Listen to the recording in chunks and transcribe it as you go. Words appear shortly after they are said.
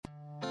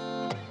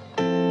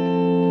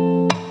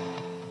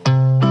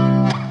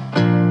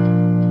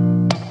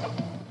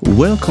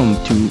Welcome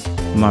to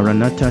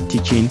Maranatha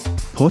Teaching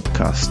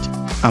Podcast.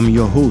 I'm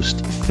your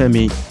host,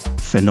 Femi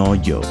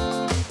Fenojo.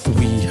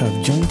 We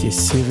have joined a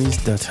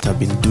series that I've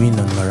been doing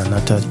on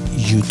Maranatha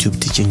YouTube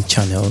teaching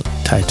channel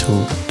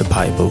titled The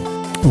Bible.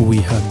 We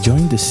have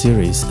joined the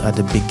series at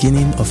the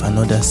beginning of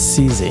another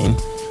season,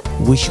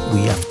 which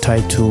we have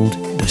titled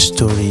The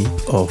Story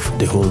of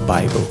the Whole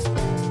Bible.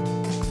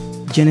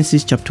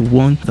 Genesis chapter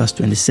 1 verse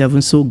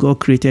 27, so God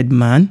created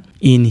man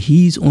in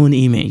his own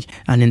image,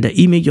 and in the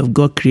image of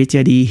God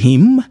created he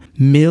him,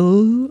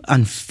 male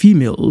and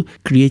female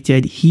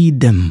created he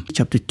them.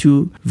 Chapter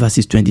 2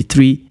 verses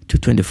 23 to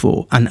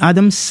 24. And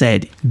Adam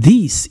said,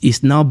 this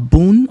is now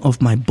bone of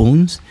my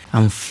bones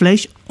and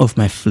flesh of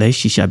my flesh.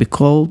 She shall be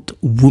called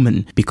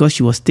woman, because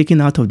she was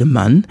taken out of the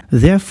man.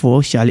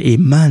 Therefore shall a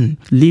man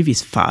leave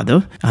his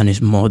father and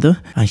his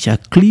mother, and shall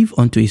cleave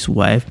unto his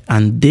wife,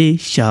 and they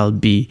shall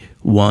be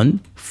one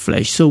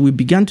flesh. So we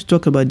began to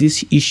talk about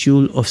this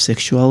issue of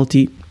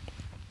sexuality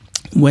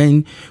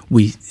when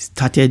we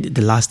started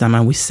the last time,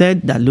 and we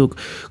said that, look,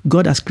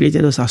 God has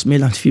created us as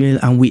male and female,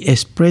 and we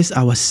express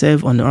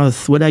ourselves on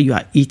earth, whether you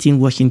are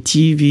eating, watching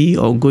TV,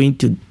 or going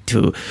to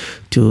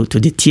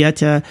the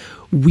theater.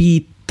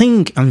 We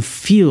think and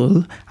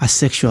feel as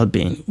sexual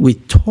being. We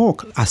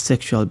talk as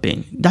sexual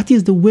being. That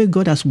is the way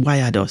God has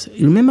wired us.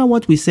 Remember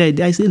what we said,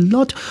 there is a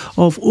lot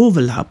of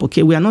overlap,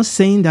 okay? We are not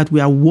saying that we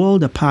are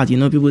world apart. You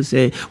know, people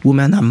say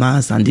women are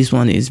Mars and this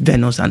one is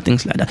Venus and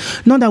things like that.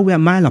 Not that we are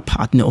mile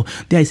apart, no.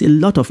 There is a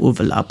lot of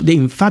overlap.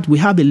 In fact, we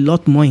have a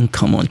lot more in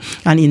common.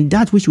 And in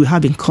that which we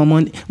have in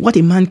common, what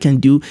a man can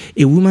do,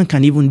 a woman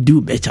can even do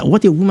better.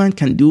 What a woman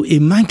can do, a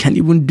man can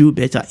even do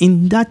better.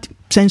 In that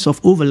sense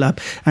of overlap.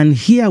 And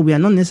here we are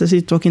not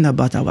necessarily talking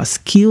about our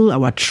skill,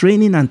 our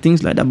training and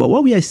things like that. But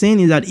what we are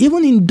saying is that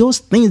even in those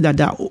things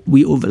that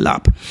we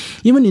overlap,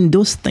 even in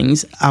those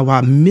things,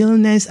 our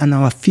maleness and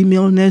our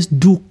femaleness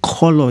do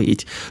color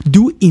it,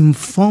 do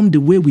inform the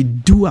way we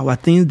do our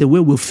things, the way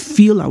we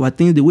feel our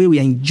things, the way we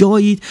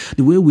enjoy it,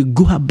 the way we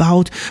go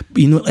about,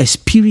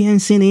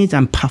 experiencing it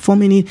and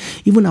performing it.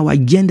 Even our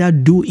gender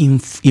do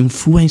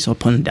influence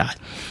upon that.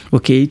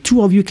 Okay,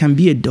 two of you can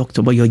be a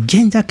doctor, but your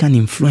gender can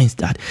influence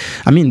that.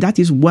 I mean, that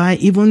is why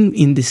even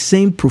in the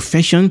same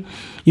profession,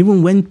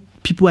 even when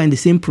people are in the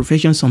same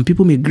profession, some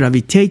people may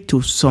gravitate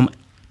to some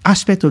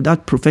aspect of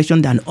that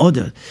profession than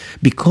others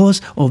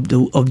because of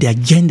their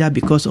gender,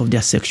 because of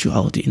their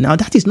sexuality. Now,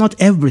 that is not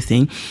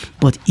everything,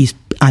 but is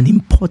an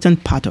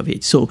important part of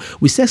it. So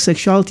we say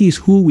sexuality is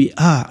who we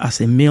are as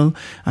a male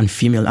and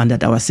female, and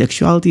that our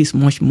sexuality is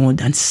much more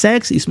than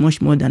sex, is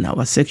much more than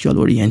our sexual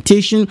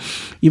orientation,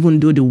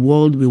 even though the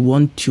world will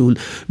want to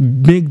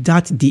make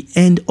that the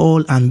end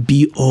all and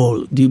be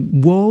all. The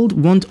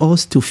world wants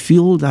us to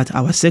feel that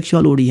our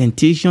sexual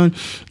orientation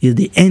is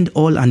the end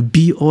all and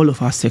be all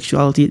of our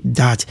sexuality.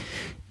 That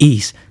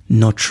is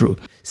not true.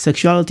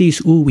 Sexuality is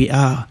who we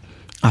are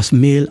as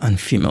male and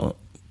female.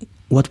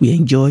 What we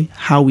enjoy,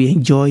 how we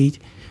enjoy it,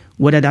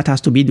 whether that has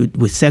to be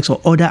with sex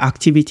or other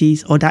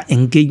activities, other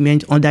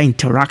engagement, other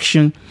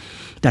interaction.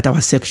 That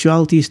our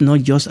sexuality is not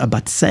just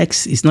about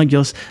sex, it's not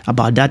just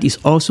about that, it's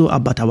also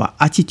about our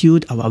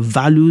attitude, our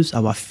values,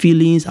 our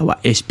feelings, our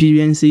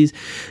experiences.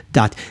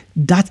 That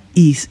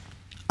is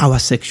our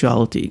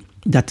sexuality.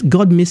 That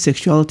God made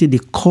sexuality the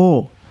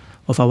core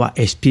of our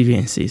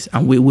experiences.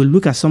 And we will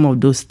look at some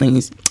of those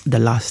things the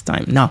last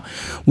time. Now,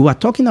 we were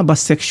talking about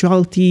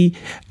sexuality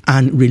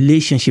and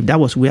relationship. That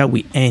was where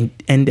we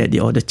ended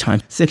the other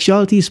time.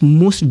 Sexuality is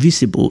most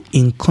visible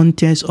in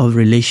context of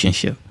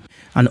relationship.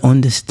 And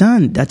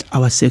understand that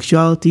our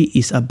sexuality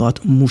is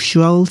about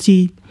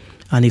mutuality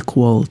and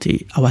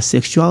equality. Our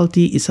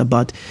sexuality is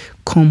about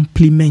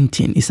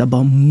complementing. It's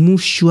about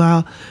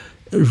mutual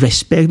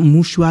respect,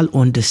 mutual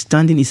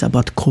understanding. It's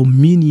about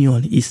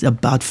communion. It's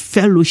about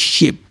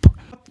fellowship.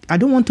 I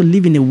don't want to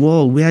live in a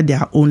world where there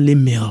are only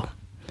male.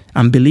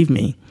 And believe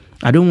me,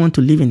 I don't want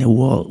to live in a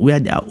world where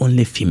there are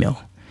only female.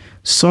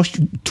 Such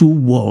two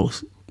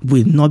worlds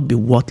will not be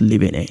worth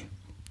living in.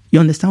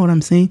 You understand what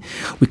I'm saying?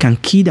 We can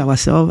kid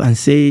ourselves and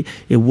say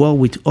a world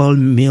with all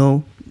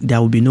male, there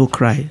will be no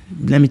cry.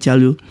 Let me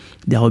tell you,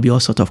 there will be all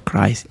sorts of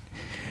cries.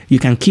 You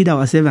can kid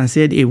ourselves and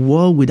say a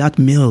world without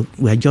male,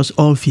 where just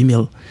all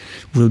female,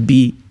 will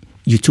be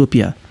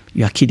utopia.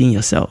 You are kidding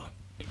yourself.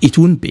 It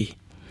won't be.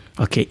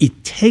 Okay,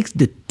 it takes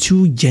the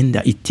two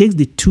gender, it takes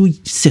the two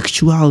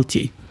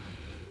sexuality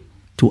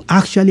to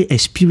actually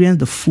experience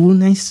the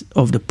fullness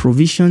of the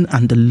provision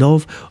and the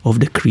love of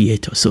the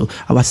Creator. So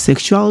our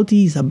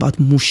sexuality is about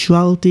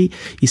mutuality,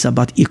 it's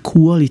about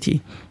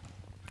equality.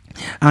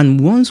 And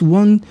once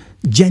one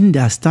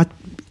gender starts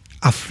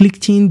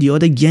afflicting the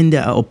other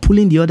gender or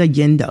pulling the other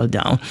gender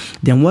down,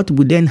 then what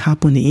will then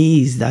happen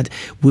is that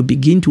we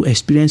begin to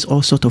experience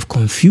all sorts of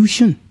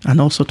confusion and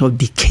all sorts of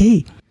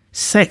decay.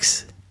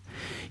 Sex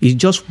is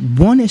just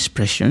one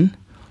expression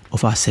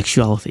of our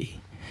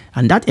sexuality.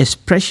 And that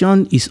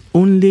expression is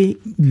only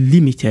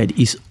limited,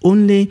 is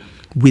only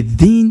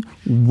within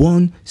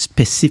one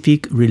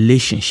specific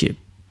relationship.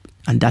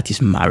 And that is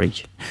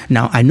marriage.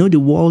 Now, I know the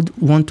world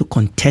want to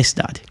contest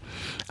that.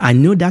 I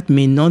know that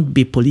may not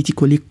be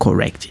politically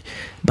correct,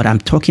 but I'm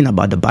talking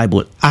about the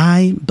Bible.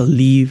 I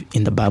believe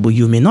in the Bible.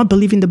 You may not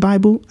believe in the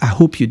Bible. I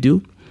hope you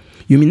do.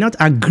 You may not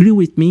agree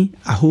with me.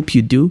 I hope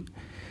you do.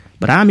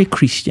 But I'm a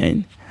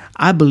Christian.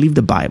 I believe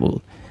the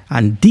Bible.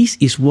 And this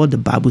is what the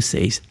Bible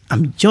says.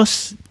 I'm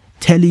just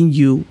telling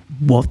you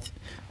what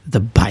the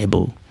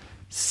Bible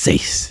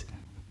says.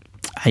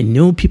 I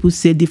know people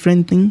say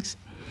different things.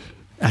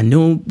 I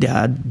know there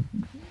are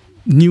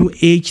new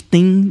age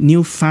thing,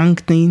 new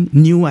funk thing,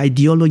 new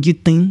ideology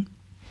thing.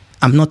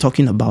 I'm not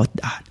talking about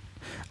that.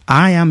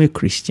 I am a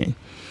Christian.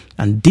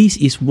 And this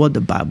is what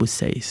the Bible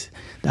says.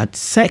 That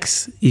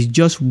sex is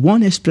just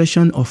one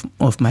expression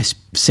of my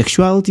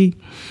sexuality.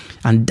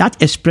 And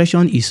that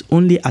expression is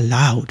only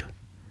allowed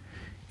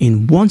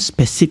in one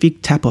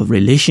specific type of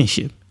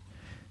relationship.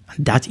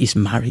 And that is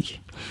marriage.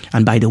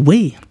 And by the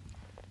way,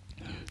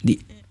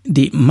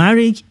 the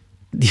marriage,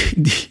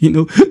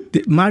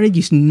 the marriage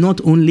is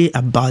not only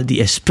about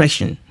the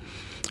expression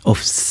of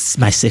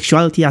my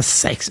sexuality as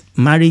sex.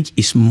 Marriage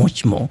is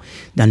much more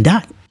than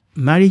that.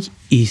 Marriage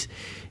is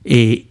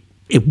a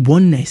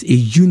oneness, a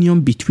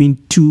union between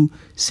two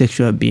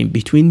sexual beings,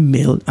 between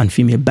male and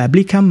female.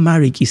 Biblical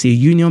marriage is a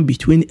union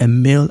between a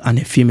male and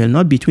a female,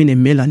 not between a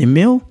male and a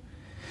male,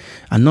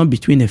 and not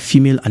between a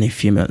female and a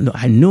female. No,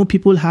 I know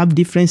people have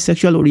different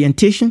sexual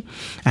orientation.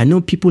 I know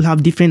people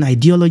have different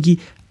ideology.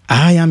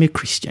 I am a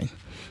Christian.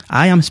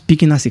 I am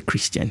speaking as a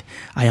Christian.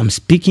 I am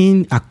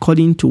speaking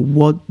according to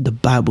what the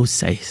Bible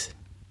says.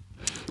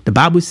 The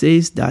Bible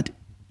says that,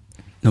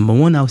 number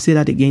one, I'll say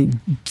that again,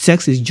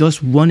 sex is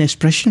just one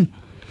expression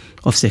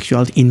of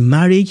sexuality. In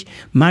marriage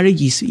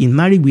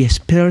we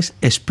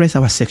express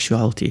our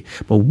sexuality.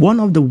 But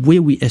one of the way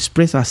we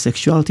express our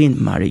sexuality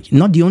in marriage,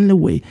 not the only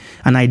way,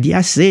 and I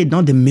dare say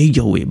not the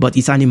major way, but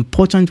it's an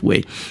important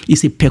way.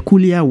 It's a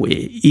peculiar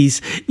way.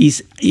 Is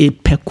a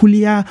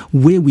peculiar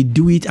way we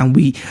do it, and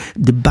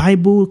the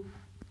Bible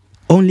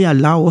only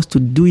allow us to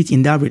do it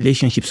in that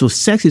relationship. So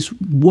sex is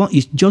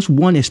just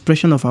one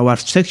expression of our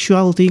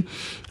sexuality,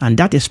 and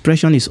that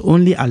expression is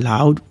only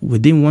allowed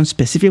within one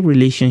specific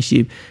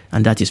relationship,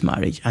 and that is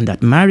marriage. And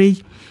that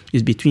marriage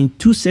is between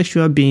two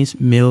sexual beings,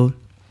 male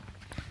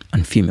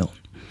and female.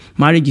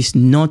 Marriage is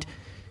not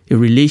a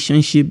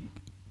relationship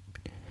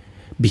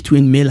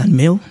between male and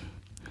male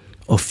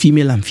or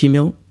female and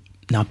female.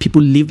 Now,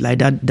 people live like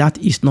that. That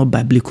is not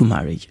biblical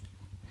marriage.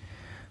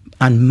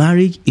 And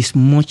marriage is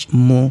much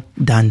more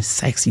than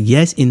sex.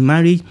 Yes, in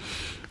marriage,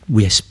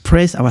 we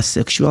express our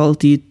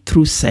sexuality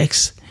through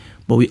sex,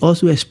 but we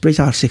also express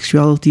our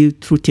sexuality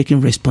through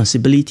taking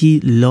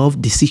responsibility,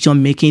 love,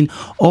 decision-making.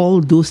 All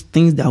those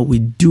things that we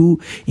do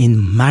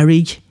in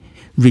marriage,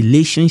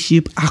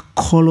 relationship are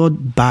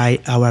colored by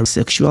our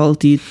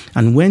sexuality.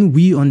 And when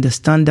we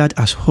understand that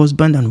as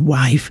husband and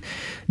wife,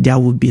 there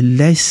will be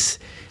less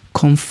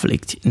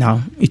conflict.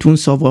 Now, it won't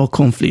solve all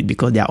conflict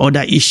because there are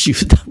other issues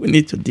that we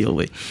need to deal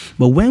with.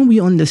 But when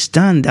we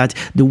understand that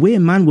the way a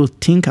man will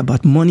think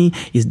about money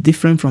is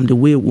different from the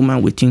way a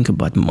woman will think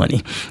about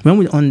money, when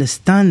we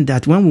understand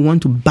that when we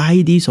want to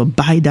buy this or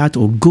buy that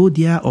or go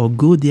there,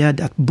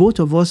 that both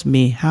of us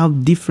may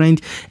have different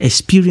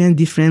experience,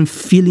 different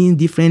feeling,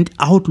 different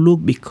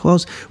outlook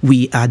because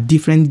we are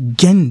different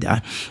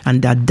gender,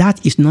 and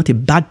that is not a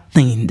bad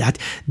thing,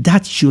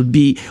 that should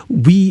be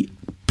we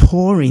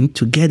pouring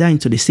together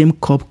into the same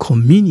cup,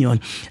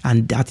 communion,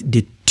 and that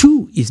the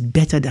two is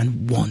better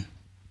than one.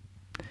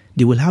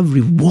 They will have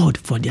reward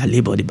for their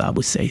labor, the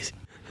Bible says.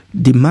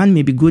 The man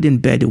may be good in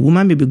bed, the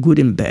woman may be good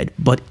in bed,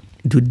 but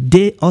do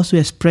they also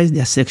express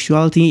their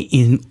sexuality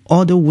in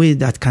other ways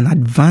that can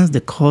advance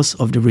the cause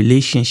of the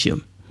relationship?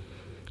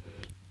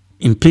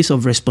 In place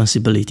of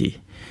responsibility,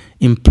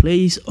 in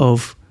place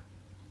of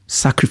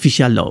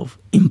sacrificial love,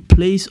 in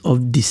place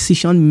of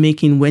decision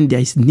making when there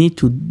is need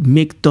to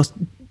make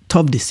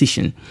tough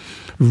decision,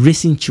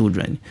 raising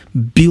children,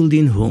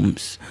 building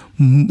homes,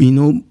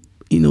 moving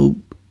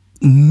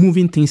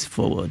things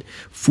forward,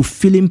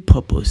 fulfilling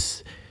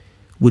purpose.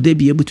 Would they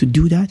be able to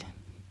do that?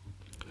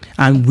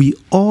 And we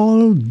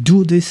all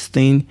do this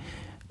thing,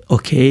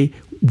 okay,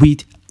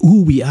 with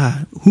who we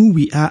are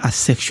as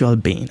sexual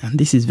being. And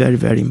this is very,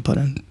 very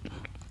important.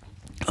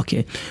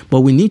 Okay, but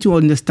we need to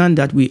understand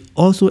that we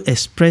also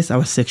express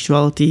our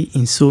sexuality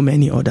in so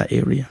many other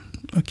areas.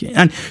 Okay,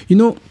 and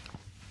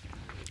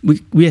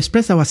we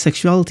express our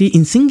sexuality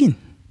in singing.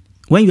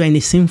 When you are in a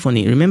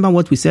symphony, remember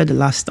what we said the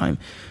last time.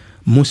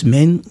 Most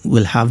men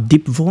will have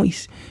deep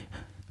voice.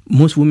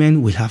 Most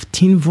women will have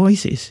thin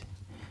voices.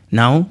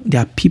 Now,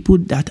 there are people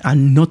that are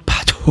not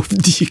part of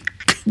the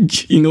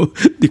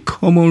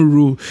common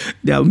rule.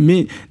 There are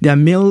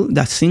male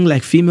that sing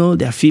like female.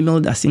 There are female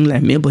that sing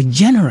like male. But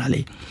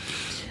generally,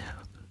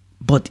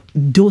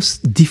 those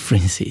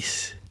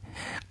differences,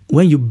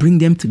 when you bring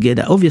them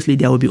together, obviously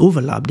there will be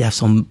overlap. There are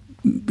some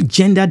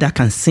gender that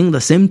can sing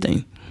the same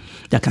thing,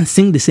 that can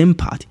sing the same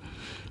part.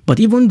 But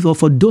even though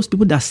for those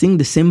people that sing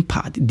the same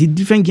part, the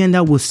different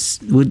gender will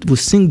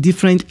sing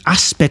different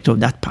aspects of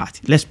that part.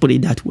 Let's put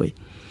it that way.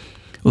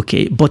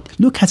 Okay, but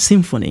look at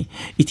symphony.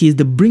 It is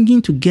the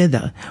bringing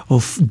together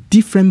of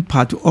different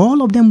parts,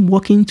 all of them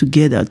working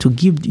together to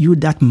give you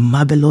that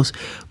marvelous,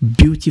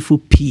 beautiful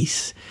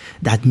piece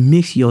that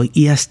makes your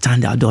ear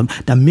stand out,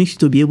 that makes you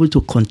to be able to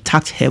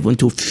contact heaven,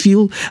 to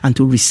feel and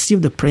to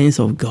receive the presence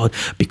of God,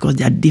 because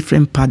there are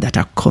different parts that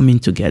are coming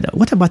together.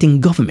 What about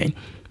in government?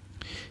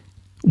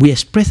 We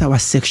express our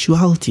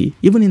sexuality,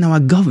 even in our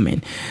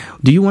government.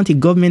 Do you want a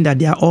government that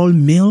they are all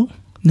male?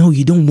 No,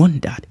 you don't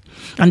want that.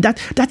 And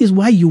that is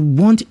why you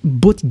want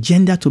both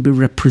gender to be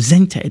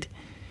represented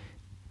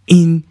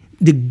in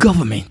the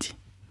government.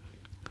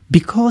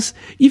 Because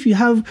if you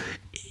have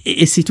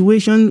a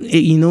situation,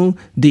 the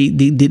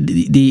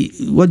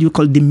what do you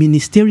call the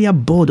ministerial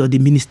board or the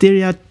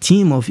ministerial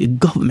team of a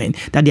government,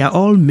 that they are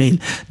all male,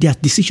 their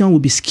decision will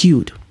be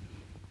skewed.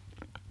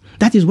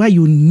 That is why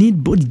you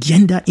need both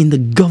gender in the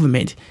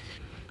government,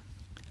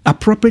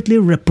 appropriately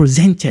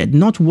represented,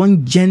 not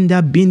one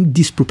gender being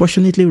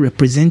disproportionately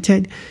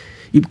represented,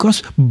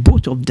 because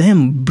both of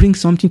them bring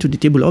something to the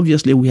table.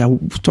 Obviously, we are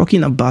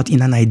talking about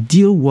in an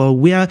ideal world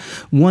where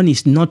one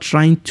is not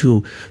trying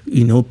to,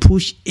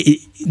 push a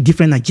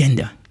different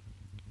agenda.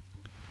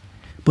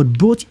 But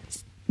both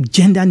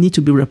gender need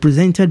to be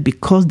represented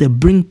because they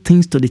bring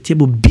things to the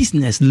table.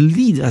 Business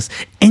leaders,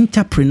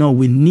 entrepreneur,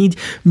 we need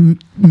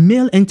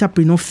male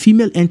entrepreneur,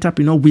 female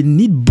entrepreneur. We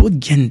need both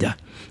gender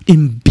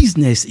in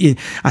business,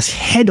 as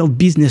head of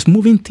business,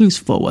 moving things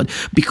forward,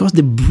 because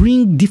they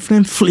bring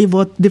different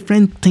flavor,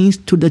 different things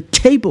to the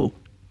table.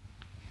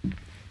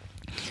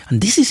 And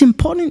this is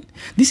important.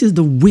 This is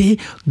the way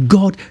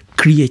God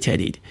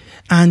created it.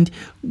 And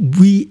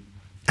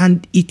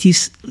it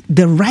is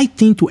the right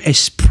thing to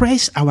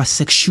express our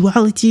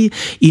sexuality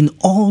in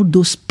all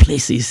those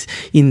places,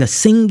 in the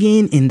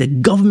singing, in the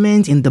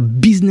government, in the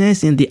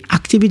business, in the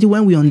activity,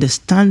 when we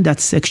understand that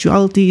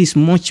sexuality is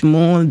much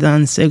more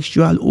than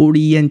sexual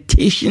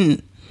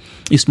orientation.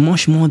 It's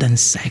much more than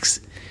sex.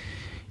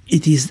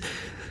 It is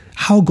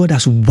how God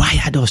has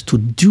wired us to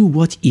do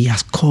what He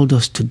has called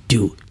us to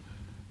do.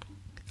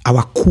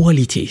 Our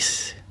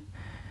qualities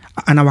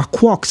and our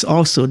quirks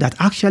also that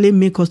actually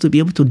make us to be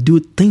able to do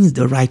things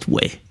the right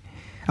way.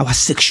 Our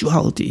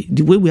sexuality,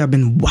 the way we have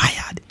been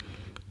wired.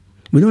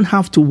 We don't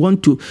have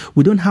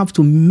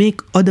to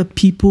make other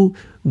people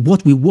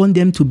what we want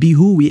them to be,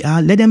 who we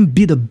are. Let them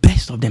be the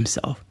best of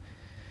themselves.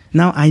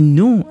 Now, I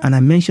know, and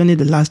I mentioned it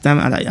the last time,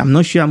 and I'm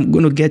not sure I'm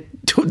going to get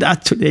to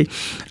that today.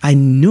 I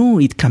know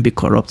it can be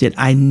corrupted.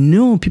 I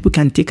know people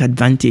can take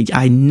advantage.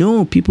 I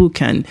know people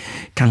can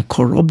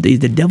corrupt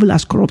it. The devil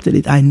has corrupted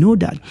it. I know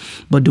that.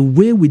 But the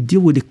way we deal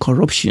with the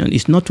corruption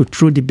is not to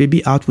throw the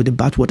baby out with the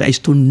bathwater. It's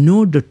to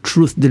know the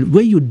truth. The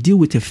way you deal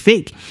with a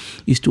fake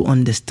is to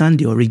understand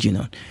the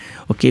original.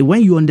 Okay,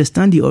 when you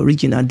understand the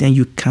original, then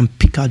you can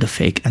pick out the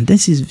fake. And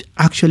this is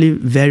actually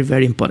very,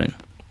 very important.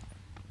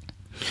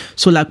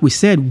 So like we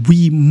said,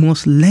 we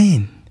must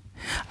learn.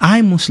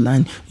 I must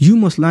learn. You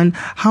must learn.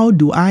 How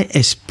do I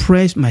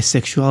express my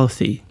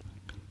sexuality?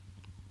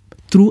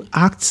 Through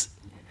acts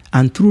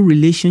and through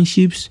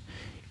relationships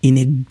in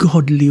a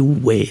godly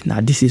way. Now,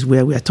 this is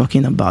where we are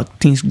talking about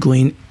things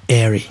going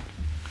airy.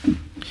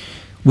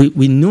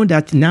 We know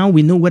that now.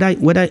 We know whether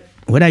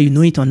you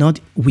know it or not,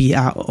 we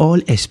are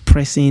all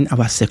expressing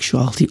our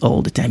sexuality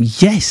all the time.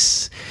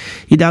 Yes,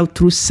 either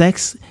through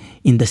sex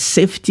in the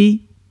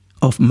safety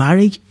of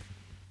marriage,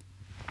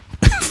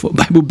 for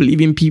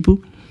Bible-believing people,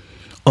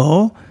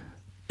 or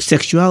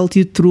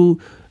sexuality through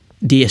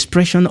the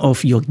expression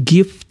of your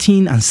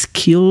gifting and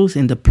skills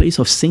in the place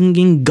of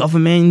singing,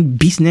 government,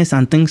 business,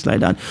 and things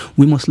like that.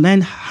 We must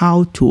learn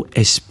how to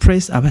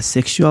express our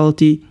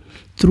sexuality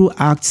through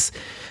acts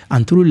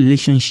and through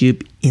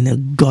relationship in a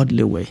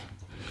godly way,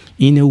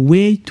 in a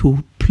way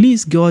to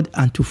please God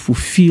and to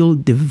fulfill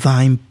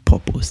divine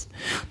purpose.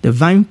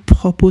 Divine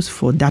purpose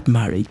for that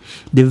marriage,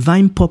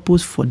 divine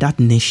purpose for that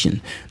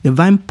nation,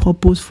 divine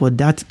purpose for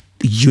that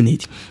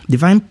unit,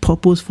 divine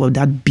purpose for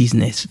that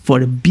business,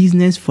 for a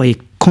business, for a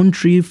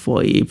country,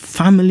 for a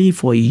family,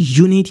 for a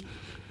unit.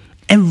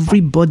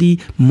 Everybody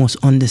must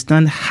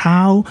understand,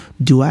 how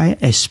do I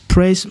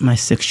express my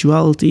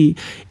sexuality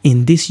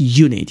in this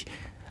unit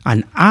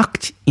and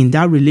act in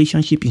that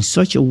relationship in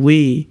such a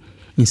way,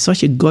 in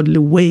such a godly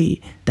way,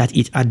 that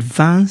it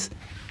advances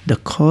the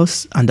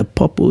cause and the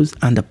purpose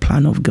and the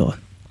plan of God.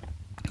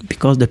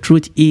 Because the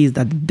truth is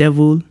that the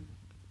devil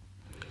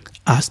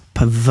has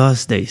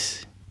perverted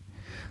this.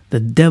 The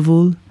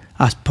devil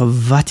has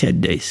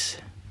perverted this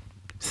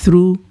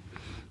through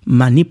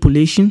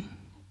manipulation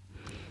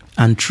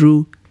and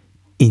through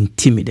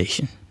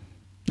intimidation.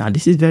 Now,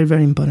 this is very,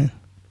 very important.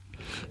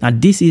 Now,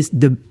 this is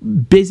the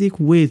basic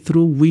way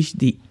through which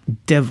the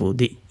devil,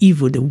 the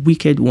evil, the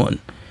wicked one,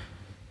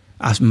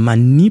 has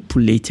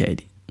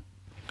manipulated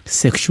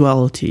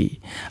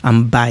sexuality,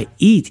 and by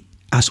it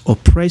has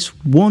oppressed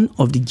one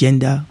of the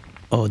gender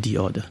or the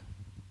other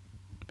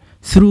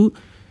through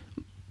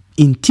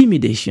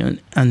intimidation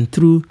and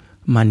through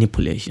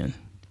manipulation.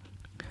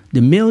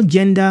 The male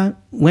gender,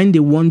 when they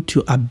want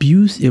to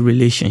abuse a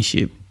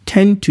relationship,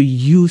 tend to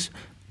use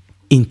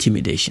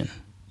intimidation,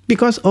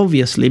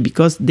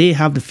 Because they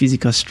have the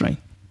physical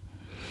strength.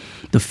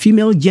 The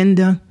female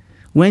gender,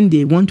 when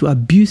they want to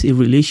abuse a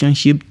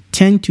relationship,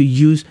 tend to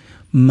use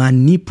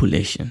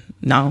manipulation.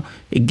 Now,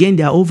 again,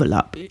 there are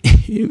overlap.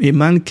 A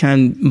man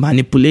can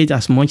manipulate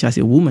as much as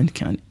a woman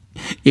can.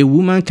 A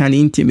woman can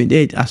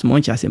intimidate as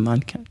much as a man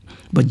can.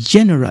 But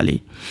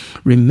generally,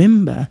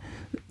 remember,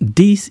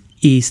 this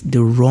is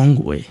the wrong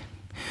way.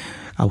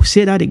 I will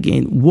say that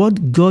again.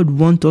 What God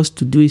wants us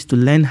to do is to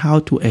learn how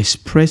to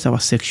express our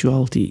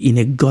sexuality in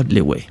a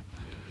godly way,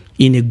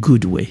 in a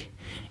good way,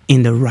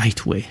 in the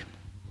right way.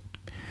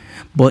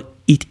 But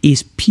it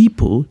is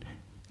people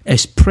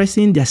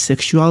expressing their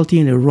sexuality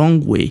in the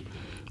wrong way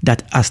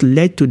that has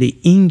led to the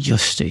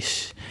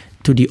injustice,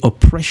 to the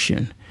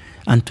oppression,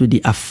 and to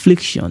the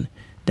affliction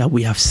that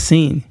we have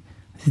seen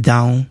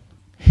down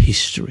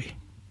history.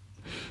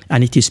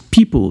 And it is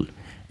people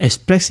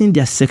expressing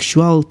their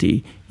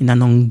sexuality in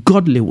an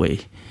ungodly way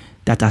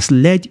that has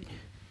led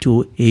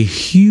to a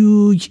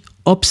huge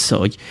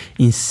upsurge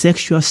in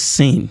sexual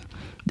sin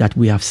that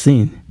we have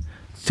seen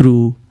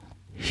through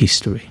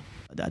history.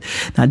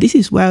 Now, this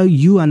is why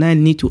you and I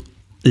need to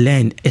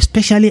learn,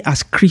 especially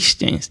as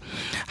Christians,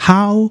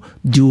 how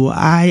do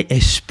I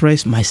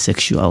express my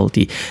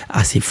sexuality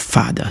as a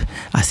father,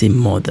 as a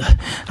mother,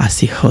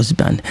 as a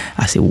husband,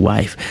 as a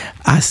wife,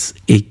 as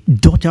a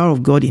daughter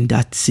of God in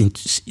that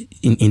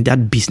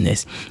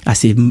business,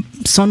 as a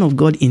son of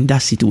God in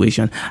that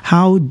situation?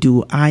 How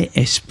do I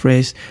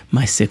express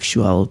my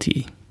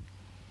sexuality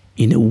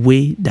in a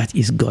way that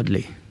is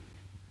godly?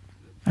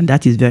 And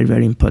that is very,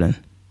 very important.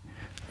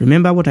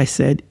 Remember what I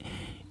said?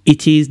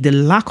 It is the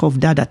lack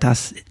of that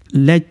has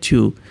led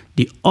to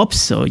the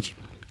upsurge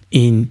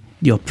in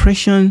the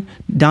oppression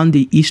down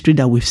the history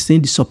that we've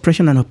seen, the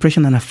suppression and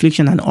oppression and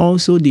affliction, and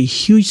also the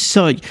huge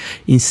surge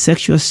in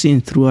sexual sin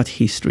throughout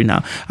history.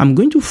 Now, I'm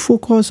going to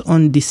focus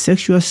on the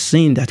sexual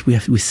sin that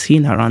we've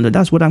seen around.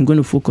 That's what I'm going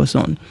to focus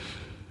on.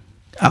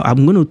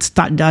 I'm going to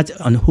start that,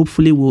 and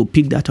hopefully we'll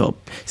pick that up.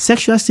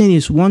 Sexual sin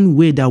is one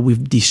way that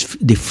we've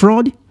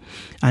defraud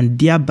and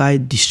thereby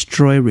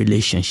destroy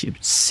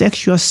relationships.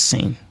 Sexual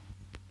sin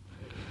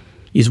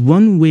is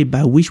one way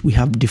by which we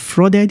have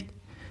defrauded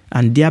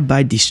and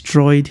thereby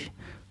destroyed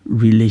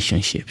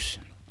relationships.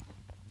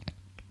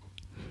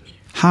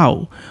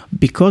 How?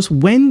 Because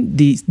when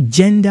the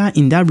gender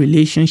in that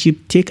relationship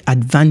take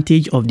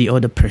advantage of the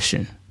other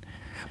person,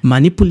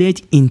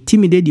 manipulate,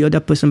 intimidate the other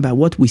person by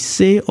what we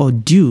say or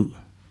do,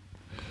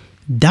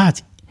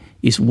 that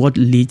is what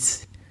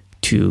leads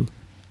to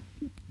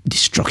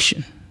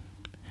destruction.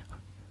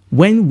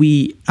 When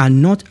we are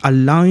not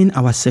allowing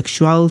our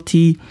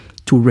sexuality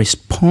to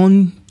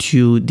respond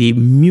to the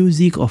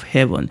music of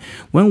heaven,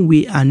 when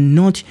we are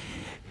not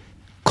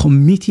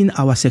committing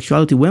our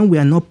sexuality, when we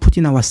are not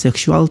putting our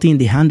sexuality in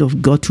the hand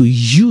of God to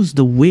use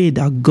the way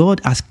that God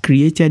has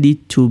created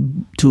it to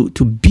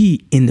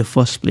be in the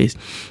first place.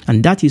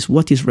 And that is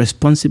what is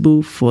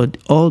responsible for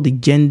all the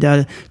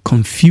gender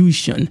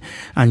confusion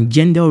and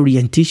gender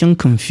orientation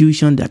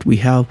confusion that we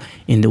have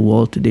in the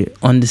world today.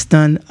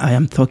 Understand, I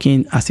am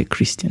talking as a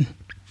Christian.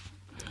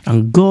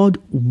 And God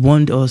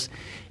warned us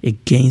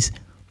against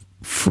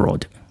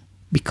fraud.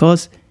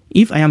 Because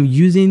if I am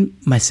using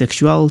my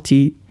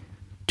sexuality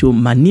to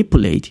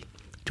manipulate,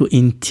 to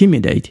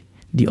intimidate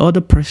the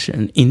other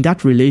person in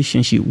that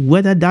relationship,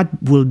 whether that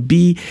will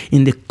be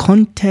in the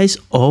context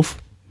of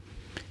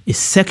a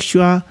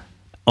sexual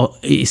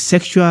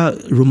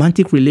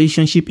romantic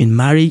relationship in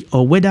marriage,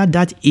 or whether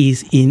that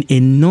is in a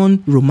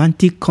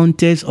non-romantic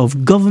context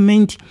of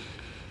government,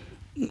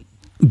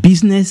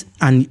 business,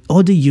 and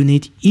other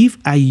unit, if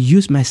I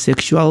use my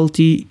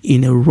sexuality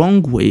in a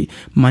wrong way,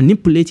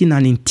 manipulating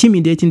and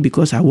intimidating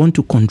because I want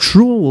to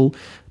control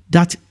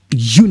that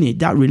unit,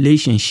 that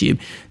relationship,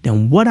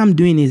 then what I'm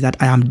doing is that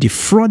I am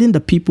defrauding the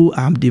people,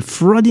 I'm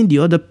defrauding the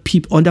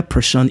other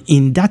person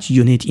in that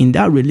unit, in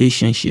that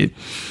relationship,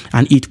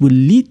 and it will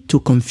lead to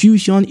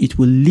confusion, it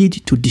will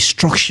lead to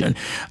destruction.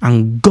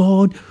 And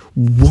God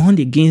warned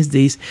against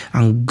this,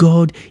 and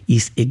God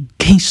is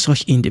against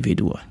such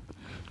individual.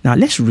 Now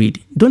let's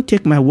read. Don't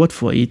take my word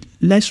for it.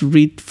 Let's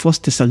read 1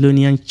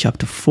 Thessalonians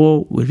chapter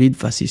 4. We read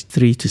verses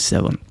 3 to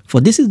 7. For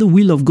this is the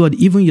will of God,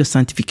 even your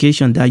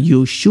sanctification, that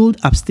you should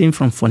abstain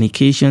from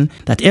fornication,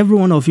 that every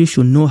one of you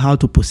should know how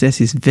to possess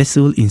his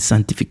vessel in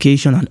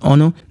sanctification and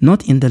honor,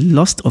 not in the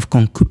lust of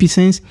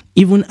concupiscence,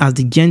 even as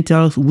the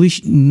Gentiles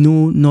which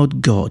know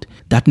not God,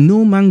 that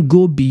no man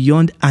go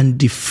beyond and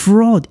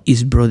defraud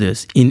his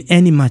brothers in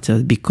any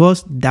matter,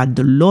 because that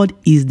the Lord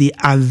is the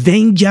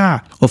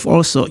avenger of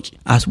all such,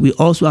 as we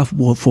also have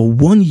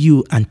forewarned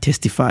you and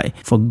testify.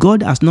 For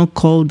God has not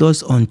called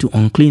us unto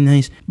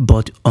uncleanness,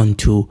 but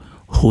unto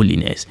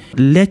holiness.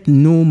 Let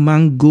no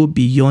man go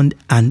beyond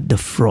and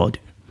defraud.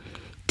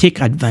 Take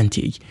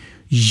advantage.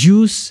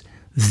 Use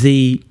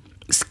the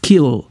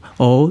skill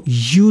or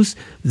use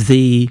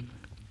the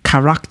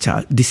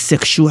character, the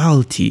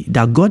sexuality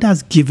that God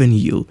has given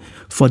you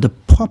for the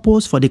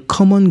purpose, for the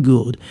common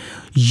good,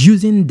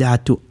 using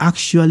that to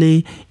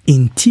actually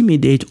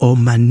intimidate or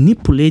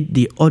manipulate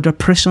the other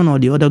person or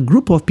the other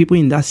group of people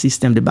in that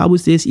system. The Bible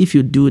says if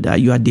you do that,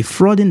 you are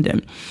defrauding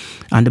them.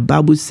 And the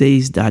Bible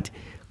says that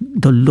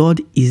the Lord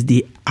is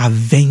the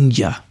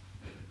avenger.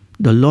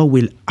 The Lord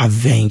will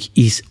avenge.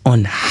 Is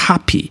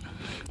unhappy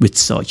with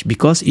such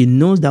because He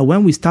knows that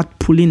when we start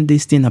pulling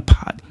this thing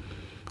apart,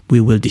 we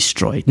will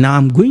destroy it. Now,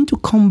 I'm going to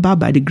come back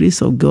by the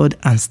grace of God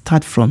and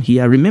start from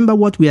here. Remember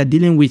what we are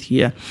dealing with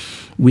here.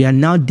 We are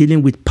now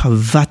dealing with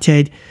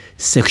perverted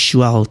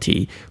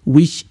sexuality,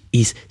 which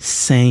is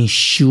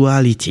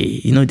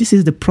sensuality. This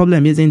is the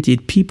problem, isn't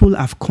it? People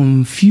have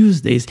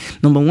confused this.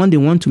 Number one, they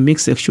want to make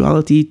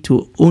sexuality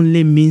to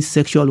only mean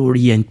sexual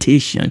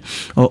orientation.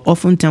 Or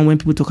oftentimes when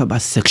people talk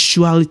about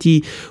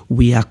sexuality,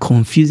 we are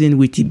confusing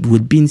with it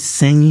with being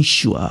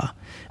sensual.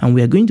 And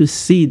we are going to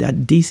see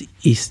that this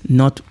is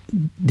not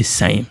the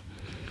same.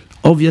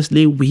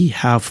 Obviously, we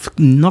have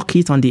knocked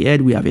it on the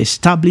head. We have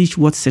established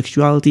what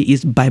sexuality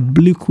is,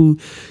 biblical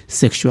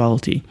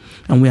sexuality.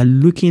 And we are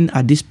looking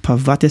at this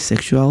perverted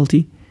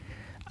sexuality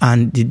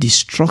and the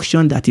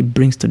destruction that it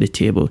brings to the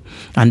table.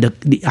 And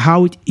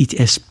how it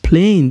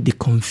explains the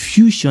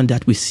confusion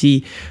that we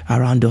see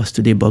around us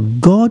today.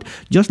 But God,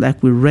 just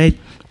like we read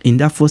in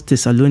that 1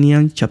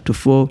 Thessalonians chapter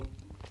 4,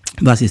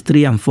 verses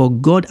 3 and 4,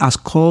 God has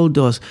called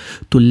us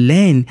to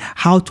learn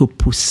how to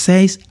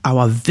possess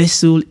our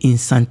vessel in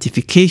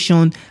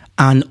sanctification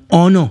and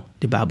honor.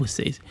 The Bible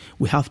says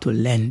we have to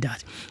learn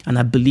that. And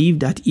I believe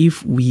that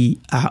if we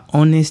are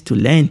honest to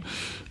learn,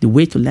 the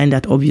way to learn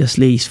that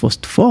obviously is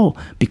first of all,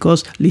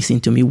 because listen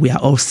to me, we are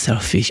all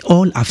selfish.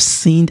 All have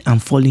sinned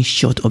and fallen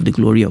short of the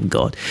glory of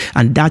God.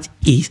 And that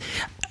is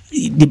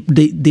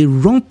the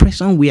wrong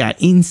person we are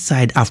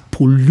inside have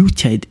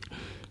polluted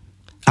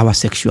our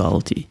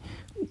sexuality.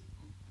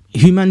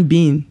 Human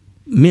being,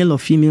 male or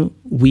female,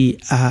 we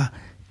are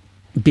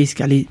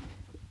basically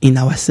in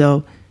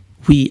ourselves,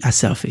 we are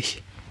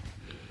selfish.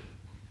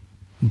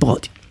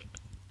 But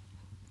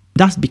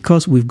that's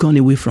because we've gone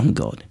away from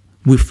God.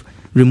 We've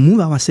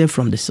removed ourselves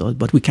from the source,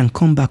 but we can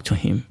come back to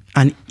Him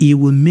and He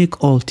will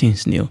make all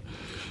things new.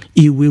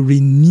 He will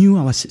renew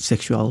our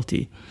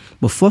sexuality.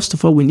 But first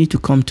of all, we need to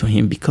come to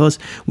Him because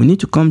we need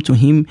to come to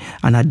Him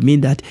and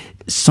admit that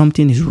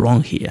something is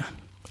wrong here.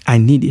 I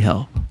need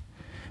help.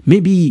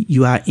 Maybe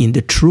you are in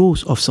the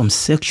throes of some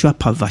sexual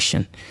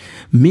perversion.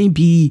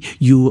 Maybe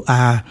you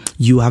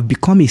have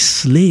become a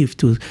slave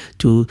to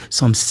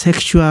some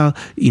sexual,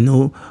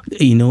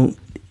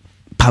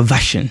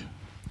 perversion.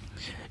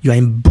 You are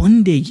in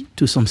bondage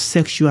to some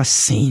sexual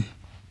sin.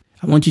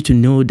 I want you to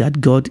know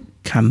that God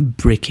can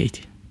break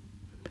it.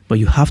 But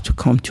you have to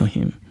come to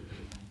Him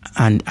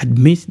and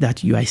admit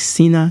that you are a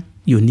sinner,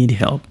 you need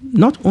help.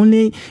 Not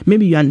only,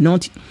 maybe you are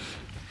not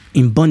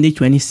in bondage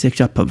to any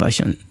sexual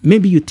perversion.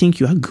 Maybe you think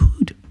you are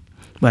good,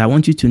 but I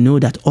want you to know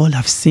that all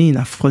have sinned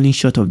and fallen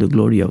short of the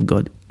glory of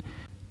God.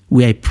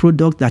 We are a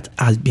product that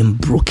has been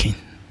broken,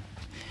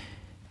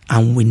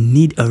 and we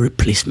need a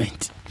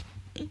replacement.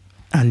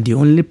 And the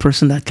only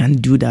person that can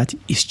do that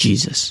is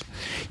Jesus.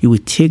 He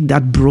will take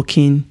that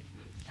broken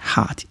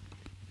heart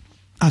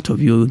out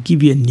of you, He will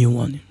give you a new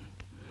one,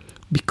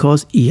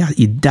 because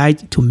He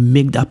died to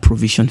make that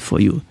provision for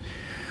you.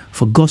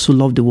 For God so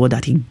loved the world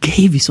that He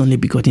gave His only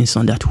begotten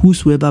Son, that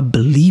whosoever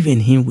believe in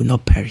Him will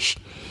not perish,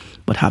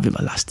 but have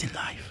everlasting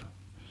life.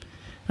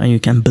 And you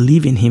can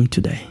believe in Him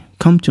today.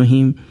 Come to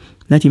Him,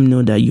 let Him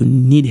know that you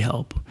need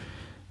help,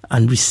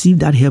 and receive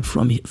that help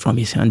from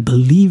His hand.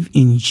 Believe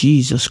in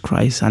Jesus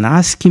Christ and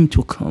ask Him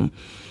to come,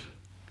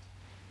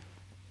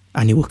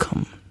 and He will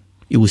come.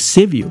 He will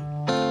save you,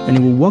 and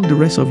He will walk the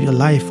rest of your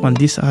life on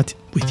this earth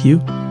with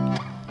you,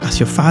 as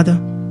your Father,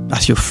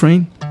 as your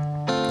friend.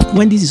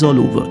 When this is all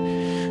over,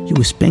 you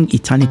will spend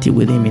eternity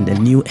with Him in the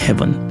new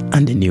heaven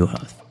and the new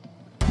earth.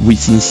 We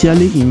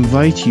sincerely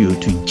invite you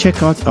to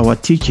check out our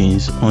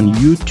teachings on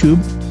YouTube,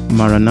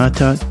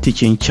 Maranatha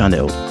Teaching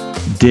Channel.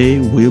 They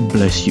will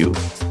bless you.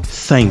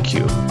 Thank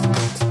you.